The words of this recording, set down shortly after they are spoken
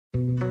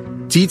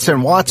Dietz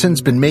and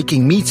Watson's been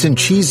making meats and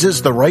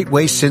cheeses the right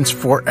way since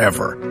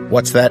forever.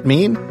 What's that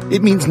mean?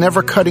 It means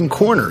never cutting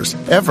corners,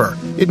 ever.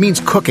 It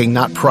means cooking,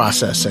 not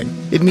processing.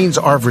 It means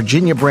our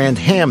Virginia brand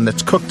ham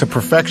that's cooked to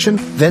perfection,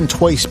 then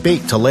twice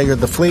baked to layer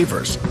the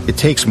flavors. It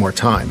takes more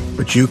time,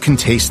 but you can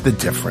taste the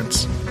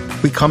difference.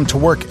 We come to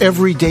work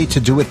every day to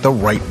do it the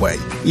right way,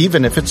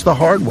 even if it's the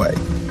hard way.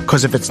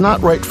 Because if it's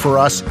not right for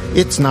us,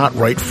 it's not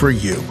right for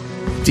you.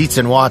 Dietz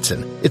and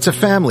Watson, it's a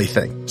family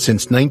thing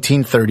since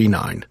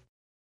 1939.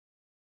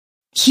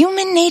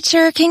 Human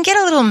nature can get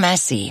a little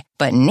messy,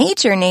 but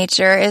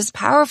nature is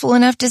powerful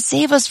enough to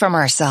save us from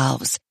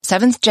ourselves.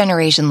 Seventh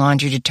Generation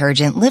Laundry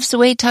Detergent lifts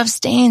away tough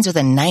stains with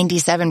a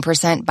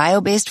 97%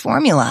 bio-based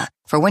formula.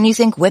 For when you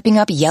think whipping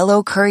up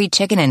yellow curry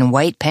chicken in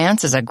white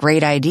pants is a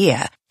great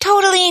idea.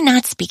 Totally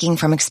not speaking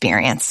from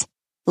experience.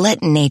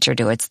 Let nature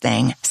do its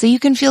thing so you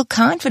can feel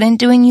confident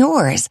doing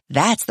yours.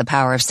 That's the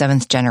power of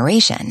Seventh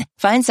Generation.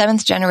 Find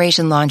Seventh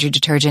Generation Laundry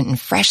Detergent in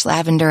fresh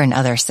lavender and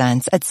other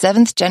scents at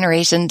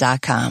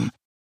seventhgeneration.com.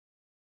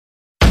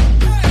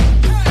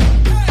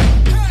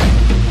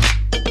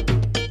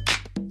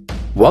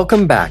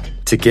 Welcome back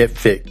to Get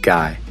Fit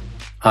Guy.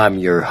 I'm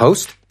your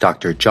host,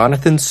 Dr.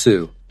 Jonathan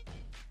Su.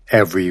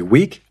 Every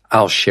week,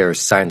 I'll share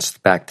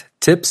science-backed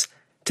tips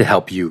to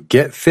help you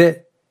get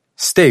fit,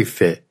 stay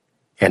fit,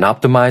 and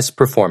optimize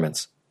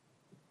performance.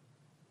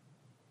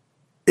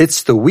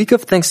 It's the week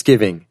of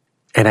Thanksgiving,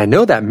 and I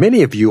know that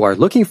many of you are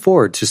looking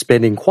forward to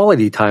spending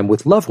quality time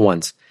with loved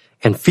ones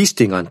and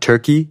feasting on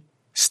turkey,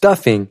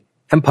 stuffing,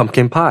 and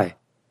pumpkin pie.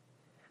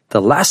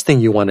 The last thing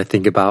you want to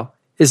think about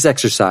is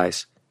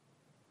exercise.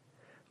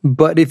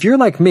 But if you're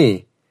like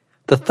me,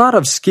 the thought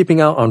of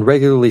skipping out on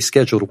regularly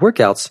scheduled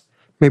workouts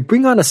may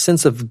bring on a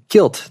sense of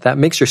guilt that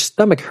makes your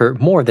stomach hurt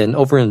more than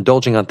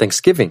overindulging on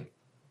Thanksgiving.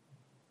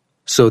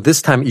 So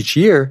this time each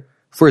year,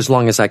 for as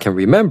long as I can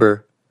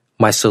remember,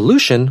 my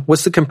solution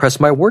was to compress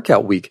my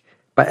workout week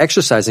by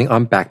exercising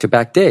on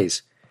back-to-back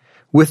days,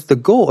 with the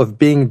goal of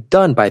being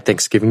done by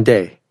Thanksgiving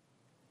Day.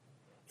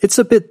 It's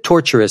a bit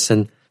torturous,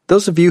 and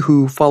those of you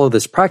who follow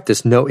this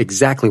practice know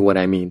exactly what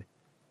I mean.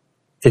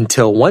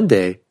 Until one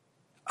day,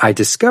 I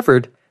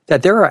discovered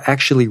that there are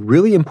actually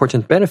really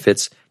important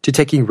benefits to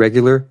taking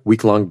regular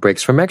week-long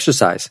breaks from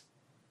exercise.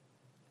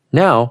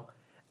 Now,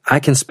 I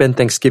can spend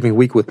Thanksgiving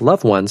week with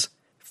loved ones,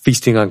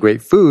 feasting on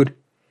great food,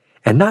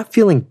 and not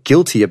feeling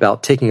guilty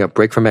about taking a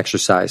break from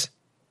exercise.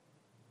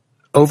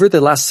 Over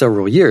the last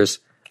several years,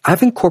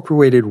 I've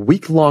incorporated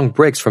week-long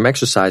breaks from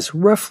exercise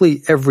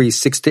roughly every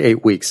 6 to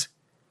 8 weeks.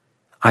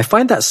 I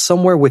find that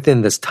somewhere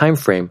within this time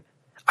frame,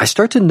 I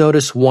start to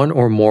notice one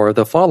or more of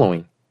the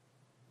following: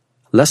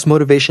 less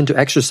motivation to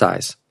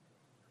exercise,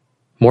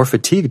 more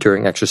fatigue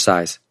during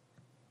exercise,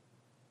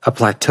 a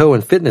plateau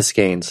in fitness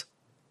gains,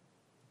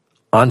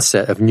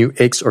 onset of new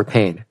aches or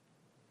pain.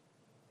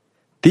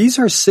 These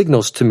are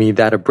signals to me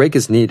that a break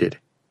is needed.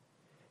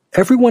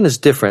 Everyone is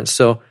different,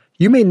 so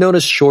you may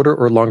notice shorter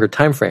or longer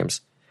time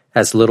frames,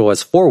 as little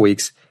as 4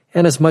 weeks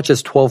and as much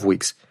as 12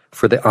 weeks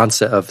for the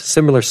onset of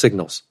similar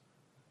signals.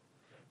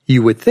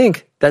 You would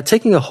think that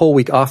taking a whole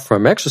week off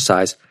from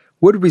exercise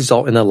would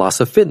result in a loss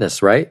of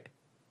fitness, right?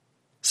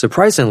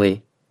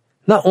 Surprisingly,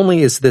 not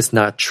only is this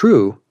not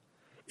true,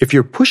 if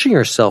you're pushing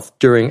yourself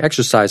during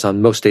exercise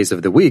on most days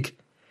of the week,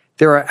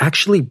 there are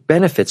actually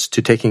benefits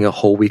to taking a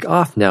whole week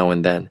off now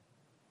and then.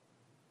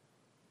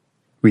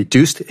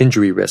 Reduced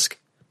injury risk.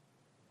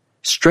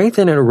 Strength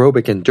and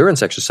aerobic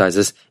endurance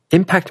exercises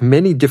impact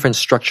many different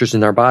structures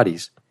in our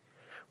bodies.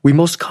 We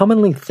most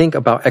commonly think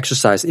about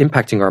exercise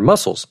impacting our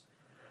muscles,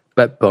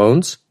 but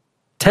bones,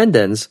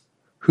 tendons,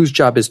 whose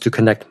job is to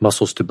connect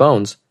muscles to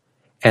bones,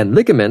 and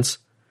ligaments,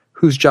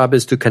 whose job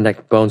is to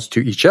connect bones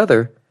to each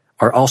other,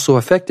 are also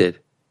affected.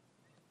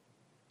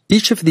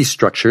 Each of these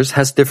structures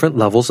has different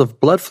levels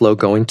of blood flow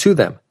going to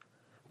them,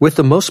 with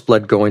the most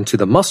blood going to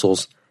the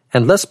muscles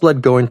and less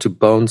blood going to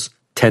bones,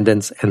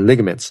 tendons, and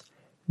ligaments,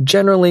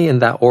 generally in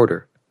that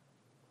order.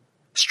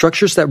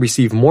 Structures that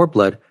receive more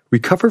blood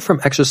recover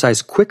from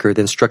exercise quicker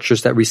than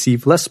structures that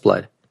receive less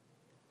blood.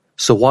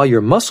 So while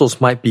your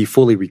muscles might be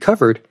fully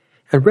recovered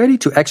and ready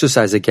to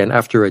exercise again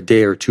after a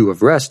day or two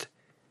of rest,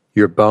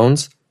 your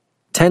bones,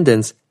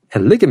 tendons,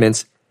 and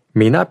ligaments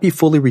may not be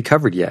fully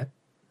recovered yet.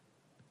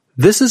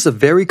 This is a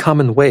very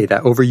common way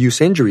that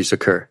overuse injuries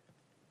occur.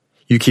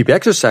 You keep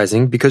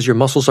exercising because your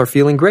muscles are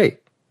feeling great.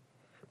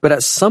 But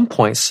at some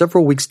point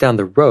several weeks down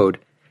the road,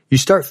 you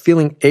start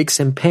feeling aches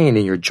and pain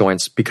in your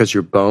joints because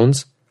your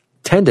bones,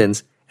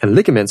 tendons, and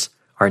ligaments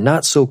are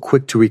not so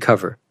quick to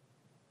recover.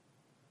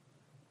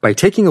 By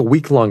taking a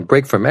week-long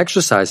break from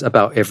exercise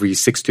about every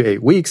 6 to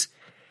 8 weeks,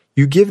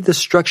 you give the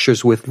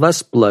structures with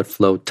less blood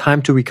flow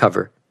time to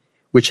recover,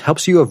 which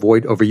helps you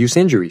avoid overuse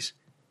injuries.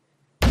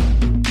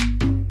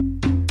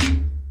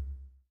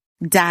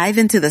 Dive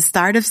into the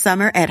start of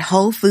summer at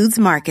Whole Foods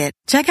Market.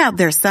 Check out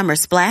their Summer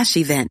Splash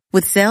event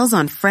with sales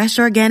on fresh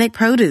organic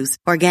produce,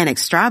 organic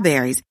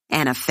strawberries,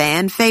 and a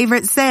fan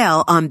favorite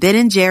sale on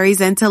Ben &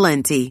 Jerry's and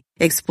Talenti.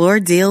 Explore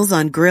deals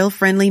on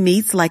grill-friendly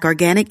meats like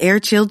organic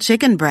air-chilled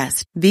chicken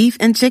breast, beef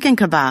and chicken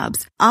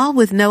kebabs, all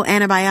with no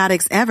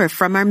antibiotics ever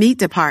from our meat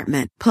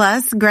department.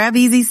 Plus, grab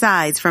easy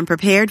sides from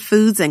prepared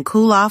foods and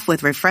cool off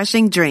with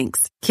refreshing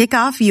drinks. Kick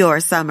off your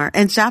summer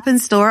and shop in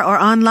store or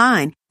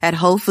online at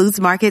Whole Foods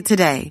Market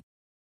today.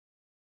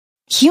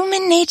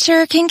 Human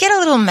nature can get a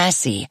little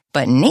messy,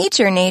 but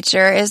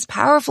nature is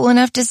powerful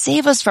enough to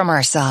save us from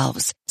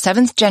ourselves.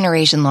 Seventh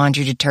Generation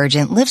Laundry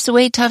Detergent lifts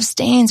away tough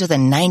stains with a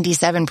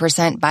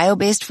 97%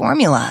 bio-based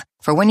formula.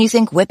 For when you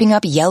think whipping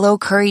up yellow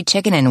curry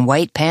chicken in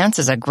white pants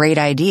is a great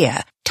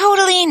idea.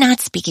 Totally not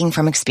speaking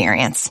from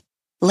experience.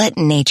 Let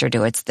nature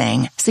do its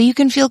thing so you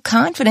can feel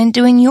confident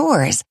doing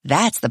yours.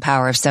 That's the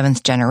power of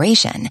Seventh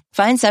Generation.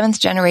 Find Seventh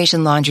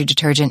Generation Laundry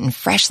Detergent in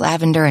fresh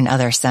lavender and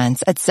other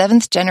scents at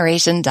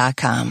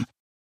seventhgeneration.com.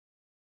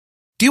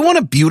 Do you want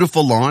a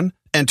beautiful lawn?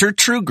 Enter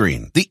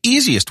TruGreen, the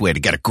easiest way to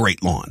get a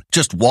great lawn.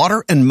 Just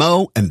water and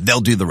mow, and they'll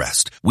do the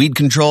rest. Weed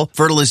control,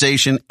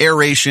 fertilization,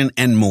 aeration,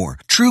 and more.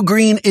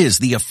 TruGreen is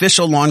the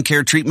official lawn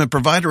care treatment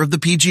provider of the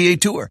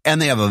PGA Tour,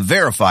 and they have a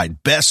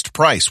verified best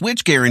price,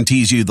 which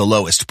guarantees you the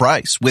lowest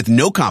price with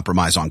no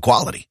compromise on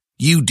quality.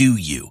 You do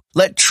you.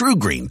 Let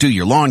TruGreen do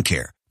your lawn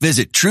care.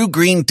 Visit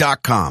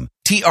TruGreen.com,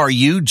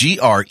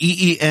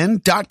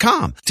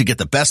 TruGreen.com, to get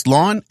the best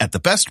lawn at the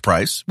best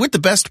price with the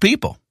best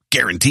people.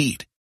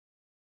 Guaranteed.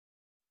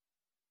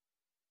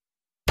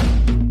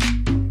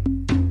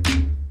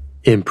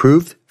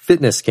 Improved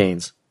fitness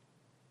gains.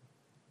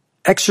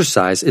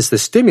 Exercise is the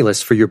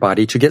stimulus for your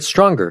body to get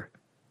stronger.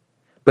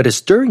 But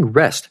it's during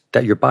rest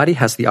that your body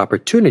has the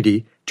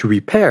opportunity to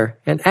repair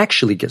and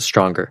actually get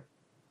stronger.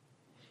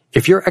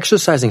 If you're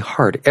exercising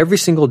hard every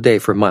single day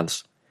for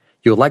months,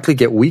 you'll likely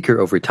get weaker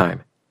over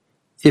time,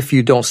 if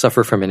you don't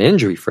suffer from an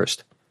injury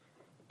first,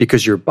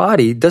 because your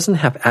body doesn't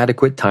have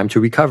adequate time to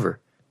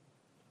recover.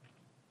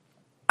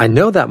 I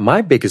know that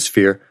my biggest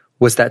fear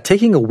was that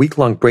taking a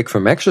week-long break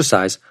from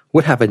exercise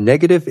would have a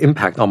negative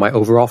impact on my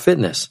overall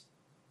fitness.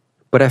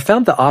 But I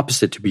found the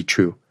opposite to be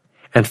true,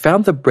 and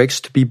found the breaks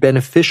to be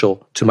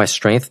beneficial to my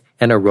strength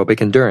and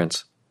aerobic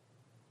endurance.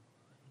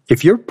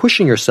 If you're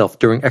pushing yourself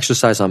during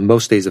exercise on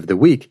most days of the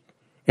week,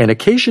 an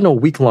occasional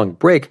week-long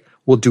break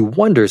will do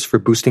wonders for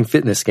boosting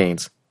fitness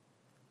gains.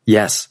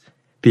 Yes,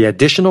 the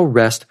additional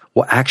rest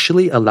will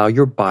actually allow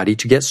your body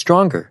to get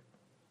stronger.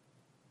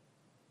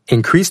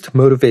 Increased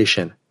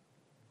motivation.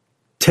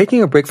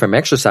 Taking a break from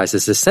exercise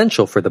is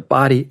essential for the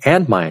body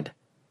and mind.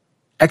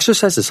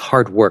 Exercise is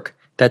hard work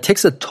that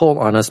takes a toll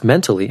on us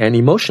mentally and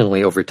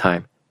emotionally over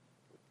time.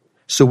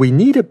 So we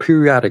need a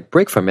periodic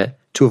break from it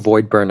to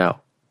avoid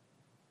burnout.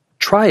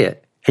 Try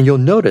it, and you'll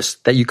notice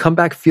that you come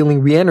back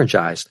feeling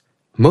re-energized,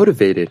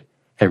 motivated,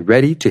 and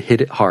ready to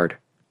hit it hard.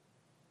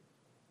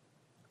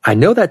 I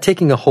know that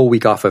taking a whole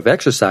week off of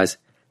exercise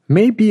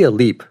may be a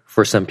leap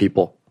for some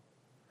people.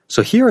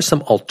 So here are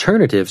some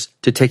alternatives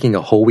to taking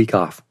a whole week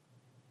off.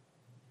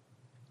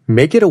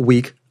 Make it a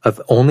week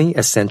of only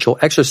essential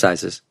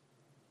exercises.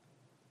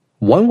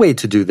 One way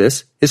to do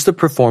this is to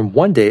perform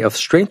one day of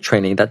strength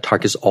training that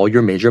targets all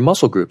your major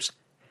muscle groups,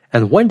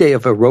 and one day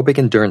of aerobic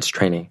endurance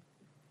training.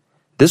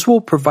 This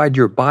will provide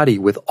your body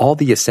with all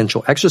the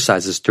essential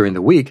exercises during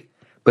the week,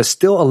 but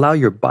still allow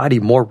your body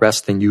more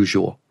rest than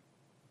usual.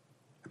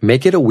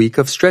 Make it a week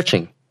of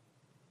stretching.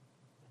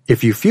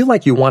 If you feel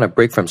like you want a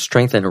break from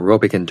strength and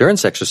aerobic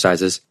endurance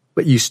exercises,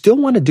 but you still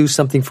want to do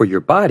something for your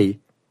body,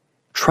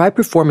 try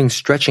performing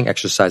stretching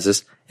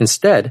exercises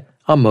instead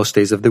on most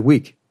days of the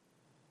week.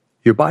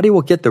 Your body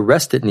will get the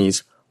rest it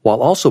needs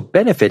while also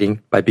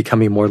benefiting by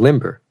becoming more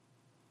limber.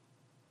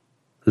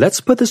 Let's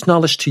put this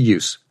knowledge to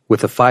use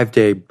with a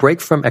 5-day break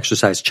from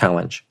exercise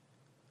challenge.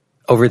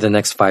 Over the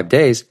next 5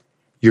 days,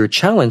 your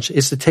challenge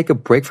is to take a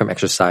break from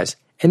exercise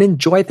and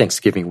enjoy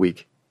Thanksgiving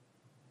week.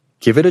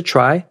 Give it a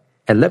try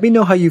and let me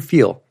know how you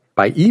feel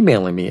by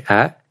emailing me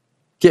at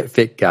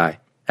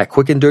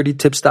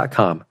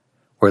getfitguy@quickanddirtytips.com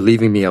or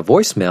leaving me a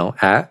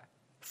voicemail at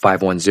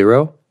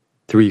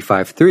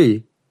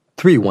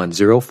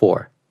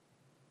 510-353-3104.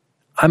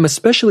 I'm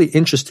especially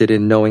interested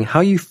in knowing how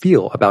you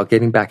feel about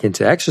getting back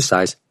into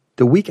exercise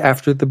the week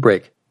after the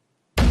break.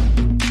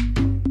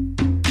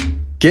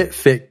 Get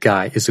Fit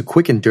Guy is a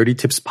Quick and Dirty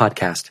Tips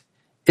podcast.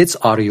 It's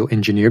audio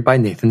engineered by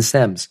Nathan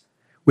Sems,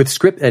 with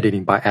script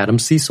editing by Adam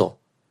Cecil.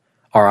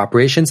 Our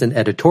operations and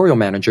editorial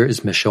manager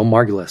is Michelle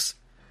Margulis.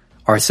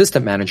 Our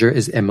assistant manager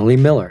is Emily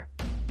Miller.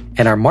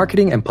 And our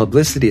marketing and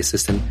publicity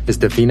assistant is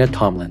Davina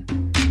Tomlin.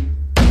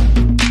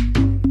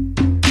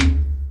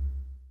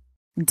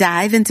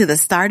 Dive into the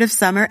start of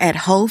summer at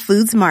Whole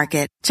Foods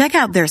Market. Check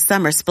out their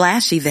Summer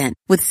Splash event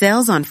with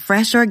sales on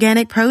fresh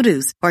organic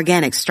produce,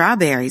 organic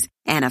strawberries,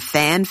 and a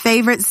fan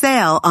favorite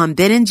sale on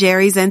Ben &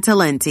 Jerry's and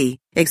Talenti.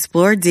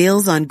 Explore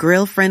deals on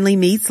grill-friendly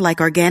meats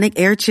like organic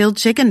air-chilled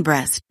chicken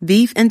breast,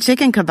 beef and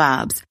chicken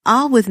kebabs,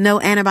 all with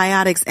no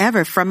antibiotics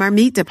ever from our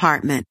meat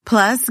department.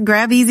 Plus,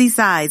 grab easy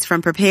sides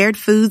from prepared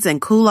foods and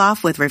cool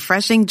off with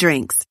refreshing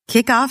drinks.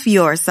 Kick off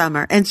your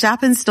summer and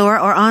shop in store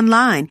or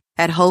online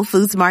at Whole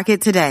Foods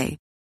Market today.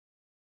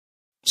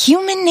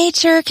 Human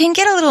nature can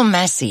get a little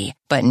messy,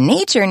 but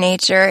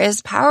nature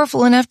is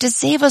powerful enough to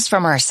save us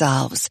from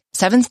ourselves.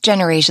 Seventh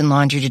Generation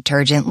Laundry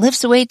Detergent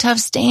lifts away tough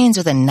stains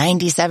with a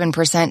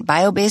 97%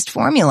 bio-based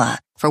formula.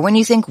 For when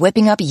you think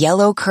whipping up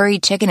yellow curry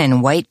chicken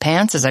in white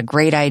pants is a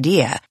great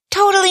idea.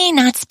 Totally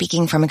not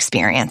speaking from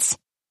experience.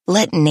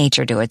 Let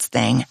nature do its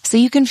thing so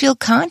you can feel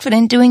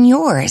confident doing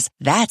yours.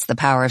 That's the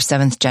power of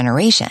Seventh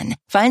Generation.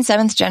 Find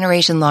Seventh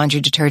Generation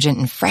Laundry Detergent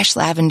in fresh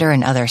lavender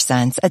and other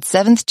scents at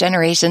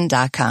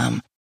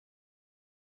seventhgeneration.com.